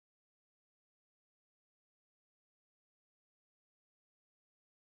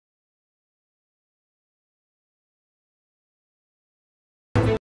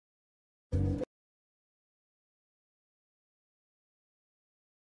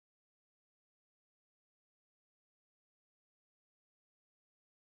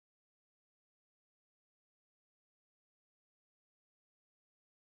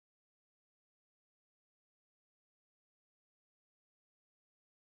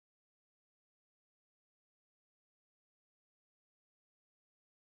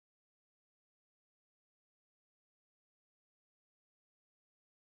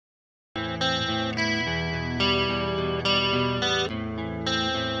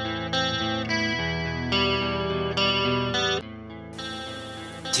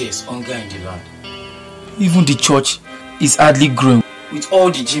There's hunger in the land. Even the church is hardly growing with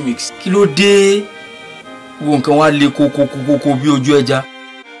all the gimmicks. Kilo day. What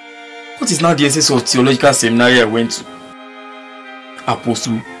is now the essence of theological seminary I went to?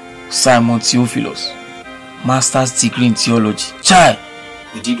 Apostle Simon Theophilus, master's degree in theology. Chai,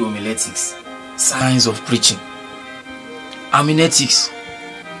 we did homiletics, science of preaching, hermeneutics,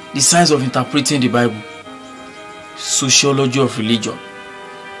 the science of interpreting the Bible, sociology of religion,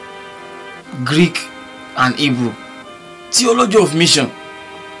 Greek and Hebrew, theology of mission.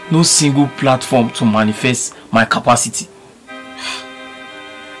 No single platform to manifest my capacity.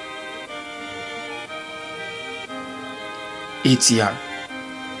 ATR.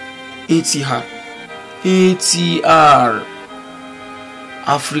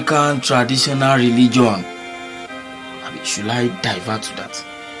 African traditional religion. Should I divert to that?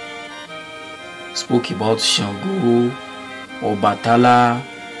 Spoke about Shango, Obatala,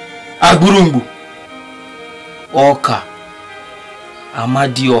 Agburumbu, Oka,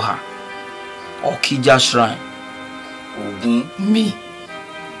 Amadioha, Okija Shrine, Ogun, me,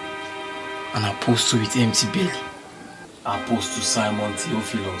 an apostle with empty belly, Apostle Simon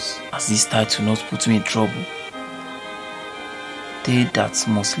Theophilus. As this title not put me in trouble, they that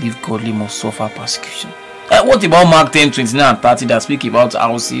must live godly must suffer persecution. What about Mark 10, 29 and 30 that speak about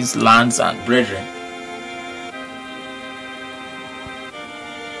houses, lands and brethren?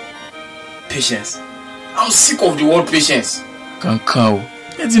 Patience. I'm sick of the word patience. Kankao.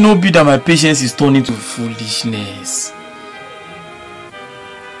 Let it not be that my patience is turning to foolishness.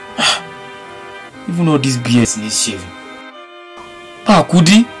 Even all this BS needs shaving. Pa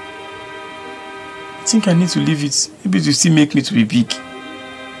Kudi, I think I need to leave it. Maybe it will still make me to be big.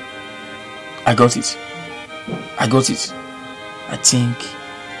 I got it. I think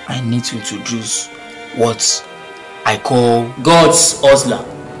I need to introduce what I call God's hustler.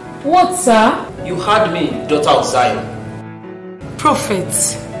 What, sir? You heard me, daughter of Zion. Prophet,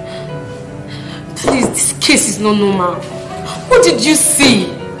 please, this case is not normal. What did you see?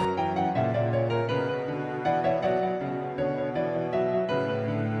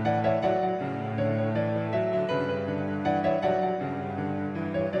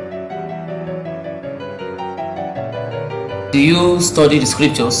 Do you study the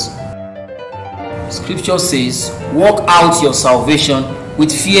scriptures? Scripture says, work out your salvation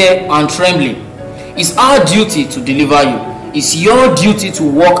with fear and trembling. It's our duty to deliver you. It's your duty to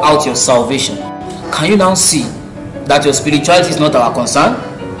work out your salvation. Can you now see that your spirituality is not our concern?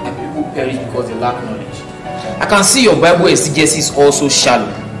 And people perish because they lack knowledge. I can see your Bible exegesis is also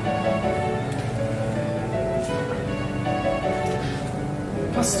shallow.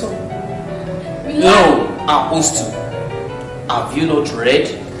 Pastor, no, Apostle. Have you not read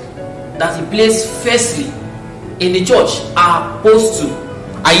that he placed firstly in the church apostle?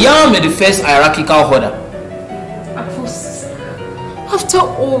 I am in the first hierarchical order. Apostle, after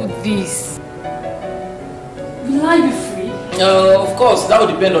all this, will I be free? Of course, that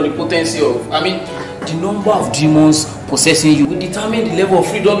will depend on the potency of, the number of demons possessing you will determine the level of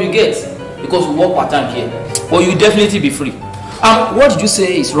freedom you get. Because we work part-time here. But you'll definitely be free. What did you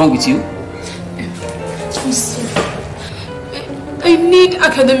say is wrong with you? I need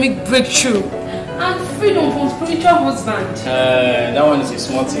academic breakthrough and freedom from spiritual husband. That one is a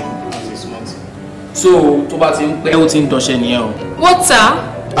small thing. So, what,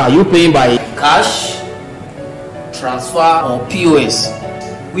 sir? Are you paying by cash, transfer, or POS?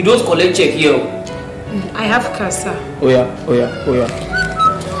 We don't collect check here. I have cash, sir. Oh yeah.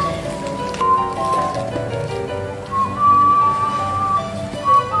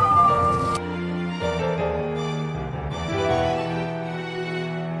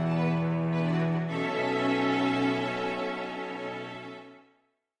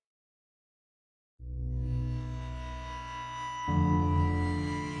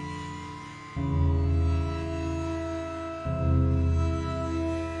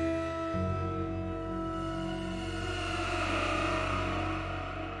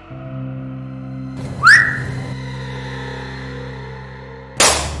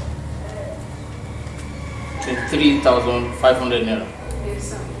 3,500 naira.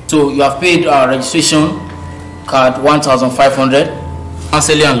 Yes, sir. So you have paid registration card 1,500,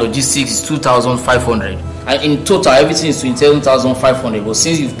 counseling and logistics is 2,500, and in total everything is 27,500. But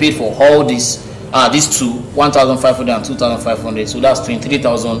since you've paid for all these two, 1,500 and 2,500, so that's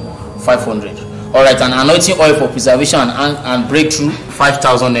 23,500. All right, and anointing oil for preservation and breakthrough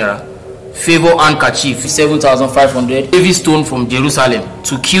 5,000 naira. Favor handkerchief 7,500. Heavy stone from Jerusalem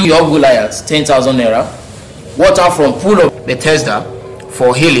to kill your Goliath 10,000 naira. Water from pool of Bethesda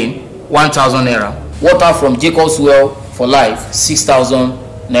for healing 1,000 naira. Water from Jacob's well for life 6,000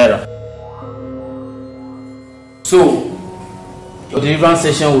 naira. So, your deliverance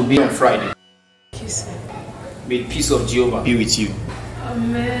session will be on Friday. Thank you, sir. May the peace of Jehovah be with you.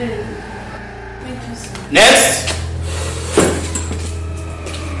 Amen. Thank you, sir. Next!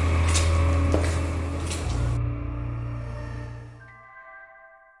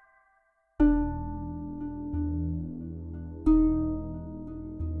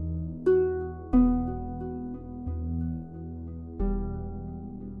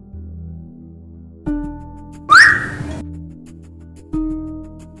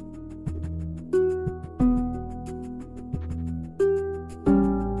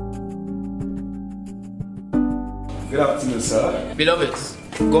 Good afternoon, sir. Beloved,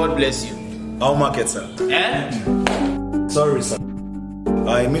 God bless you. How market, sir? Sorry, sir.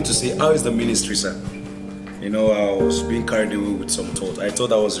 I mean to say, how is the ministry, sir? You know, I was being carried away with some thought. I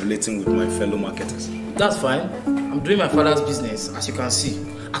thought I was relating with my fellow marketers. That's fine. I'm doing my father's business, as you can see.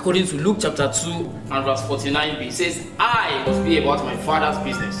 According to Luke chapter 2 and verse 49b, it says, I must be about my father's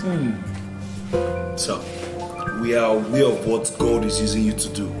business. Sir, we are aware of what God is using you to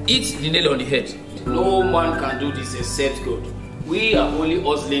do. Hit the nail on the head. No man can do this except God. We are only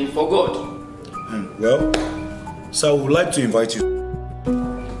hustling for God. Well, sir, I would like to invite you.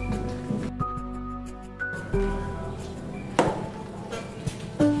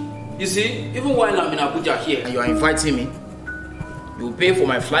 You see, even while I'm in Abuja here and you are inviting me, you will pay for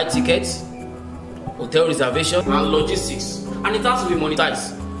my flight tickets, hotel reservation, and logistics. And it has to be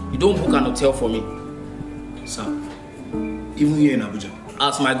monetized. You don't book an hotel for me. Sir, even here in Abuja.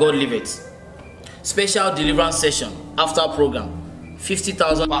 As my God liveth. Special deliverance session after program,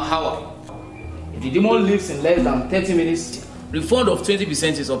 50,000 per hour. If the demon leaves in less than 30 minutes, refund of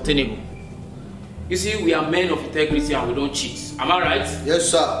 20% is obtainable. You see, we are men of integrity and we don't cheat. Am I right? Yes,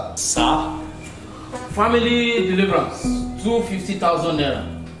 sir. Sir? Family deliverance, 250,000 naira.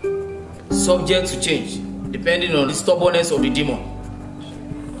 Subject to change, depending on the stubbornness of the demon.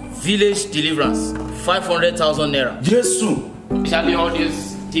 Village deliverance, 500,000 naira. Jesus! Especially all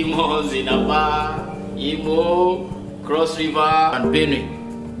these demons in Aba, Imo, Cross River, and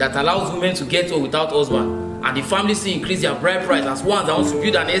Benue that allows women to get home without husband. And the family still increase their bride price as ones that want to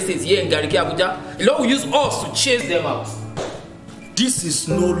build an estate here in Gariki, Abuja. The Lord will use us to chase them out. This is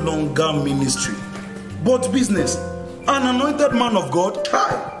no longer ministry, but business. An anointed man of God.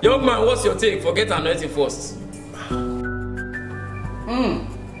 Hi. Young man, what's your take? Forget anointing first.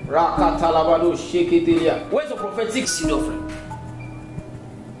 Rakatalabado sheketelia. Where's the prophetic seed offering?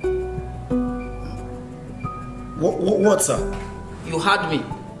 What, sir? You heard me.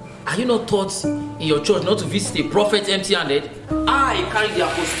 Are you not taught in your church not to visit a prophet empty-handed? I carry the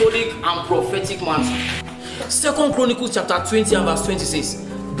apostolic and prophetic mantle. 2 Chronicles chapter 20 and verse 20 says,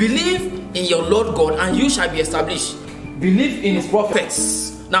 believe in your Lord God and you shall be established. Believe in his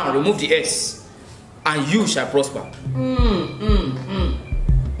prophets. Now remove the S. And you shall prosper.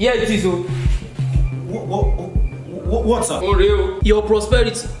 Yeah, it is. What, sir? Oh, real. Your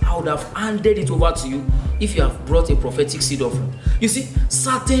prosperity, I would have handed it over to you if you have brought a prophetic seed offering. You see,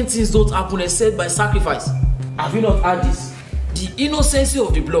 certain things don't happen except by sacrifice. Have you not heard this? The innocency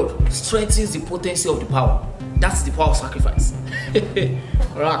of the blood strengthens the potency of the power. That's the power of sacrifice.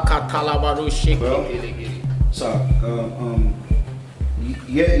 Well, sir,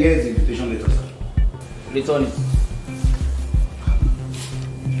 here's the invitation letter, sir. Return it.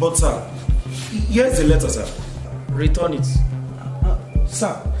 But, sir, here's the letter, sir. Return it.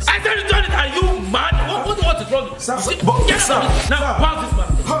 Sir. I said return it. Are you mad? What is wrong? Sir, Get sir, out. Now, pass this man.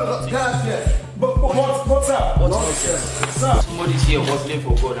 Hold up, guys, yes. But, sir. Sir. Somebody's here hustling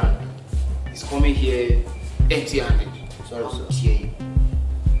for God and he's coming here empty-handed. Sorry, sir. Hear you.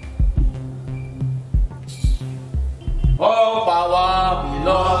 All power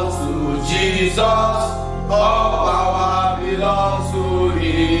belongs to Jesus. All power belongs to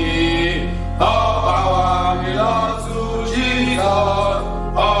him. All power belongs to Jesus.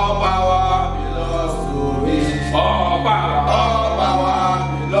 All power belongs to him. All power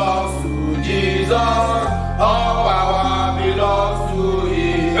belongs to Jesus. All power belongs to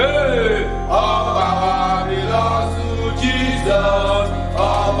him. Hey. All power belongs to Jesus.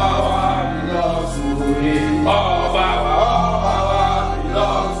 All power belongs to him. All power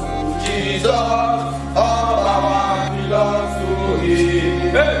belongs to Jesus. All power belongs to him.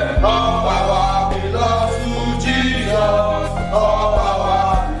 Hey. All power belongs to Jesus. All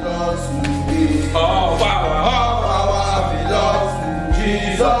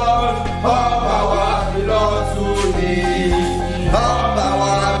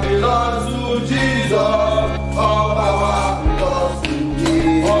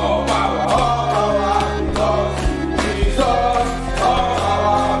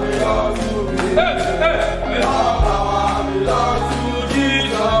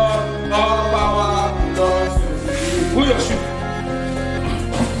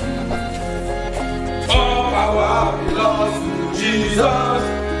belongs to Jesus.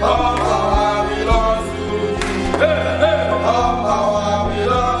 All power belongs to Jesus. All power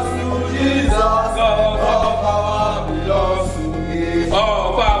belongs to Jesus. All power belongs to Him. All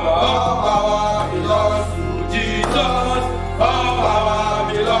power belongs to Jesus. All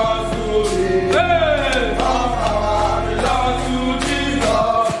power belongs to Him. All power belongs to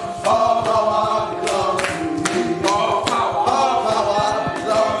Jesus. All power belongs to Him.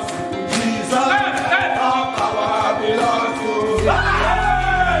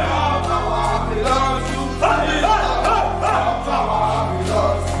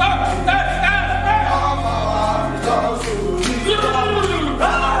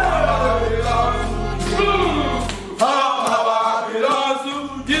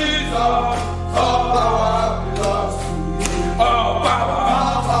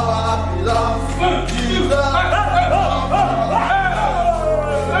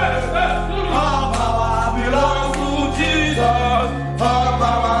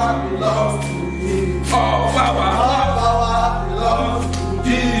 All power belongs to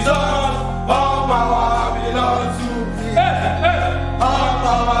Jesus. All power belongs to Him. All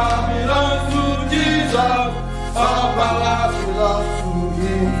power belongs to Jesus. All power belongs to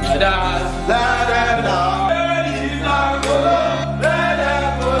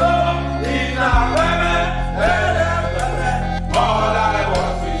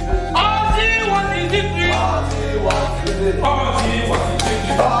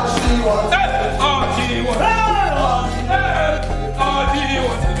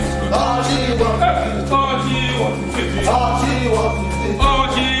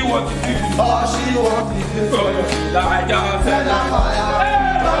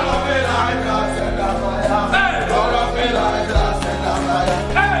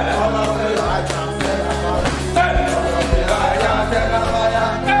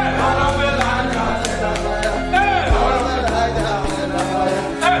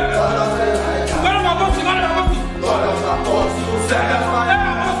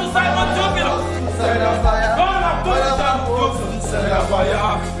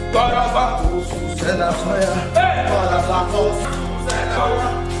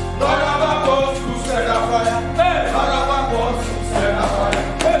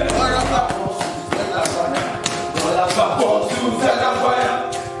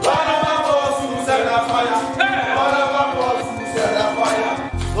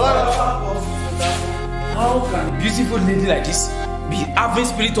How can a beautiful lady like this be having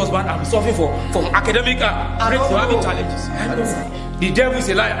spirit husband and be suffering from academic having challenges? The devil is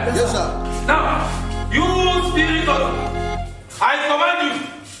a liar. Yes, sir. Now, you spirit husband, I command you.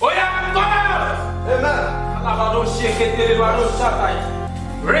 Oh yeah, come out. Amen. I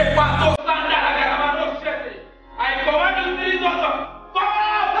command you, spirit husband, come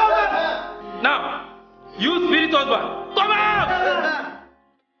out. Now, you spirit husband, come out.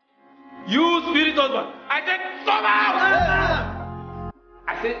 You spirit husband, I said, come out! I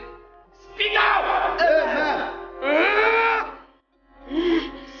said, speak out!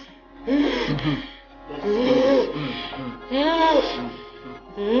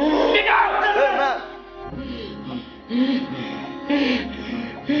 Speak out!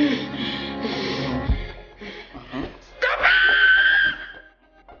 Come out!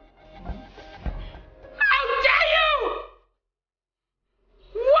 How dare you!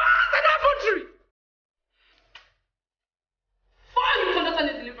 What an adultery! Before you conduct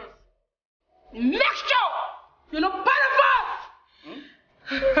any deliverance, make sure you're not part of us!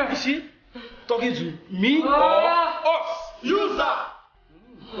 Is she talking to me or us? You, sir.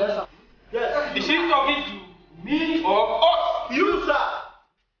 Yes, sir. Yes. Is she talking to me or us? You, sir.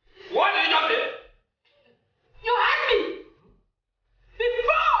 What did you just say? You heard me.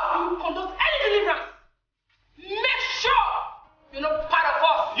 Before you conduct any deliverance, make sure you're not part of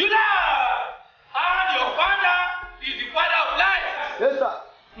us. You lie! And your father is the father of life. Yes, sir.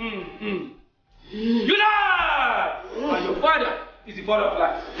 You lie! And your father is the father of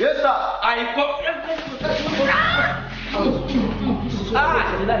life. Yes, sir.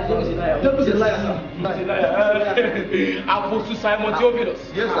 Apostle Simon Theophilus.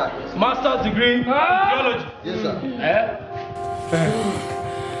 Yes, sir. Master's degree in theology. Yes, sir.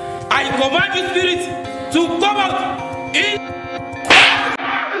 I command you, spirit, to come out in.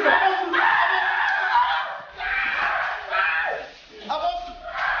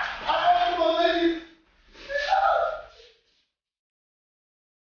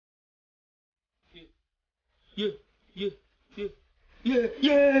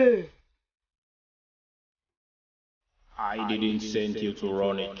 Yeah. I didn't send you to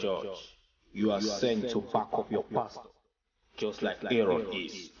run a church. You are sent to back up your pastor, just like Aaron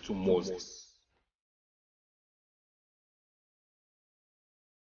is to Moses.